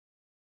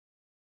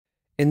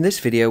In this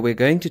video, we're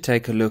going to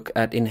take a look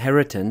at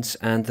inheritance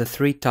and the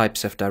three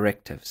types of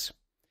directives.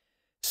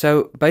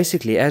 So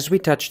basically, as we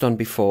touched on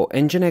before,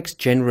 Nginx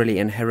generally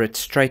inherits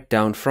straight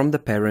down from the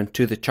parent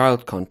to the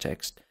child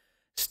context,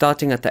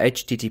 starting at the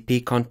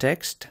HTTP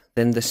context,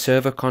 then the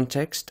server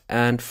context,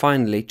 and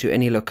finally to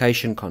any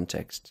location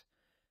context.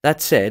 That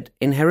said,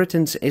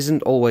 inheritance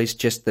isn't always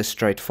just this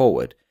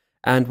straightforward,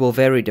 and will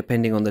vary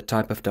depending on the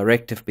type of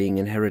directive being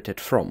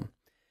inherited from.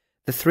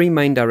 The three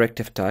main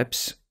directive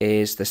types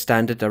is the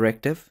standard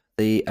directive,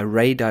 the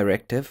array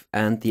directive,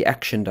 and the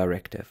action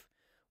directive.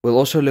 We'll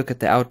also look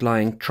at the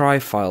outlying try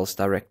files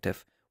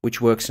directive,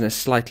 which works in a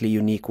slightly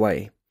unique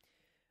way.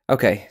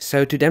 Okay,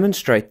 so to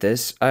demonstrate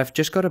this, I've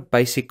just got a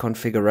basic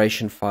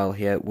configuration file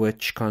here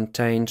which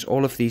contains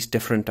all of these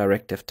different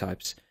directive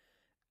types.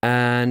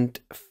 And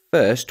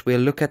first,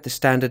 we'll look at the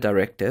standard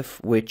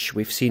directive, which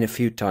we've seen a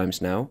few times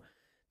now.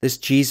 This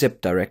gzip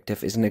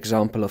directive is an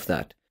example of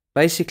that.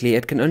 Basically,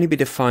 it can only be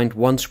defined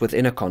once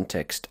within a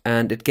context,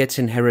 and it gets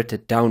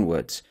inherited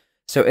downwards.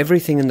 So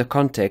everything in the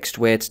context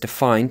where it's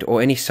defined,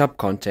 or any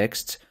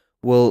subcontexts,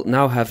 will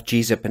now have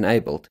gzip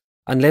enabled.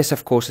 Unless,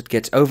 of course, it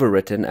gets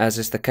overwritten, as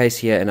is the case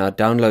here in our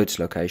downloads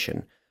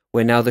location,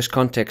 where now this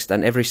context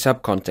and every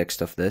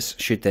subcontext of this,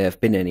 should there have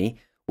been any,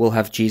 will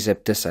have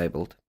gzip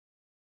disabled.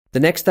 The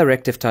next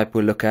directive type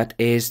we'll look at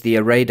is the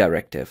array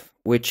directive,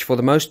 which for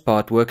the most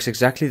part works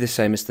exactly the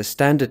same as the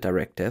standard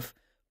directive,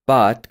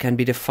 but can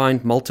be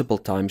defined multiple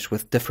times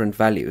with different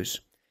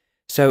values.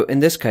 So in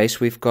this case,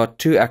 we've got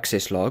two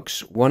access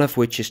logs, one of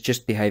which is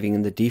just behaving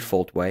in the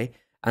default way,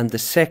 and the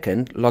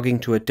second logging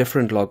to a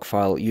different log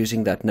file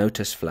using that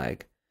notice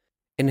flag.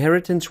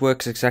 Inheritance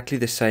works exactly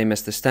the same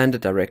as the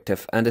standard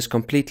directive and is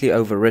completely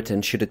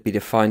overwritten should it be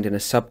defined in a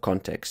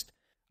subcontext.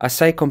 I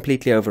say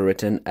completely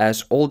overwritten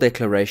as all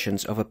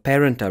declarations of a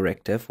parent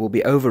directive will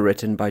be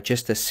overwritten by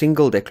just a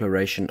single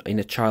declaration in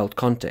a child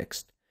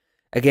context.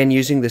 Again,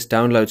 using this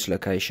downloads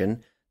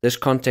location, this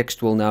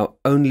context will now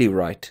only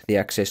write the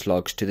access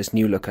logs to this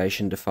new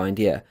location defined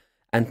here,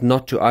 and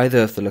not to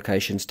either of the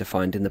locations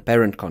defined in the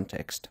parent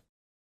context.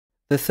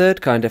 The third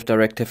kind of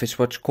directive is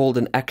what's called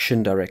an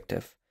action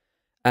directive.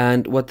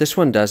 And what this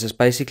one does is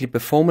basically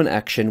perform an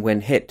action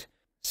when hit.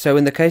 So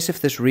in the case of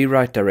this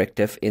rewrite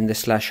directive in the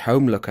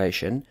 /home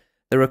location,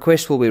 the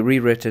request will be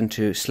rewritten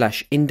to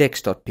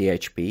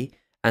 /index.php,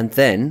 and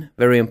then,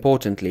 very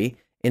importantly,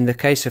 in the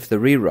case of the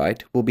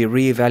rewrite, will be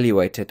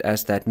re-evaluated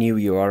as that new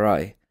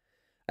URI.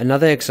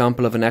 Another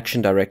example of an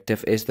action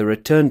directive is the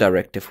return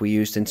directive we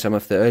used in some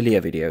of the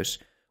earlier videos,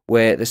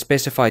 where the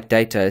specified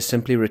data is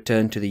simply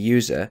returned to the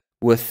user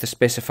with the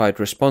specified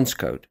response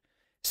code.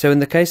 So in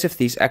the case of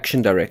these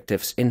action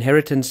directives,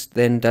 inheritance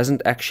then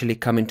doesn't actually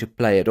come into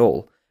play at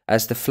all,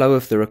 as the flow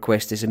of the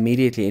request is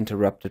immediately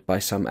interrupted by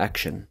some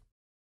action.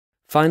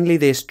 Finally,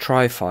 there's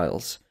try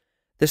files.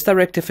 This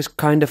directive is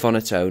kind of on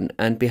its own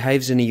and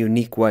behaves in a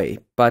unique way,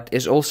 but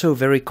is also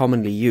very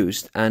commonly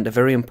used and a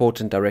very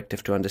important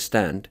directive to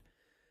understand.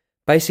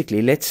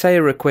 Basically, let's say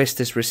a request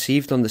is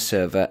received on the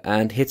server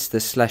and hits the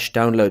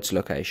 /downloads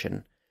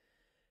location.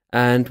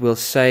 And we'll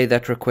say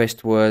that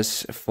request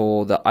was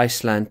for the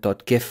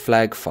Iceland.gif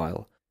flag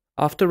file.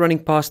 After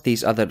running past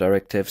these other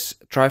directives,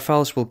 try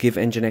files will give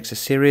Nginx a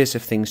series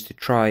of things to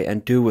try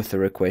and do with the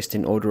request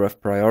in order of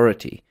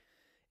priority.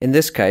 In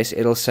this case,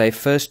 it'll say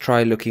first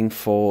try looking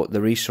for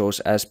the resource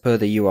as per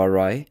the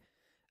URI,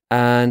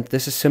 and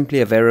this is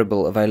simply a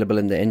variable available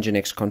in the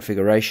Nginx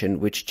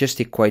configuration which just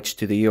equates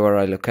to the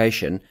URI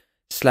location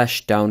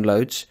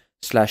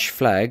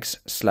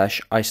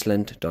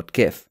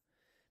 /downloads/flags/iceland.gif.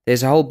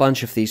 There's a whole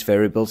bunch of these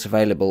variables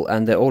available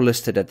and they're all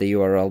listed at the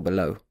URL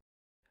below.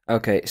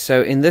 Okay,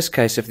 so in this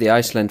case of the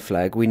Iceland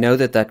flag, we know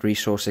that that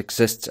resource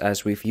exists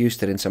as we've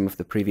used it in some of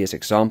the previous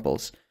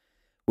examples,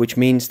 which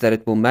means that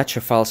it will match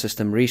a file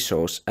system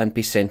resource and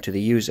be sent to the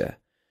user.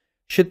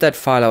 Should that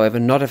file, however,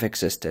 not have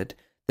existed,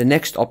 the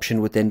next option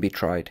would then be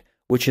tried,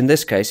 which in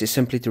this case is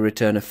simply to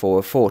return a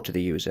 404 to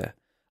the user.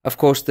 Of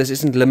course, this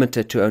isn't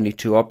limited to only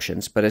two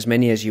options, but as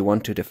many as you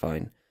want to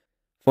define.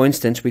 For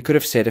instance, we could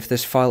have said if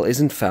this file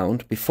isn't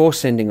found, before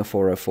sending a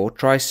 404,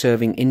 try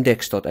serving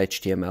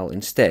index.html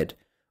instead,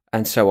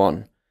 and so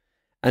on.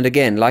 And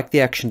again, like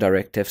the action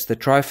directives, the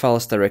try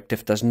files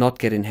directive does not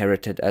get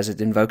inherited as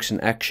it invokes an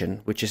action,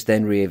 which is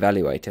then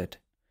re-evaluated.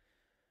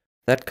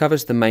 That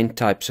covers the main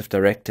types of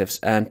directives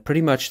and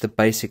pretty much the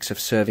basics of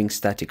serving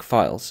static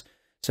files.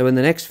 So in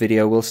the next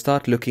video, we'll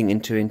start looking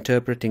into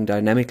interpreting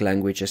dynamic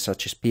languages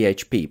such as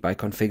PHP by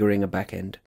configuring a backend.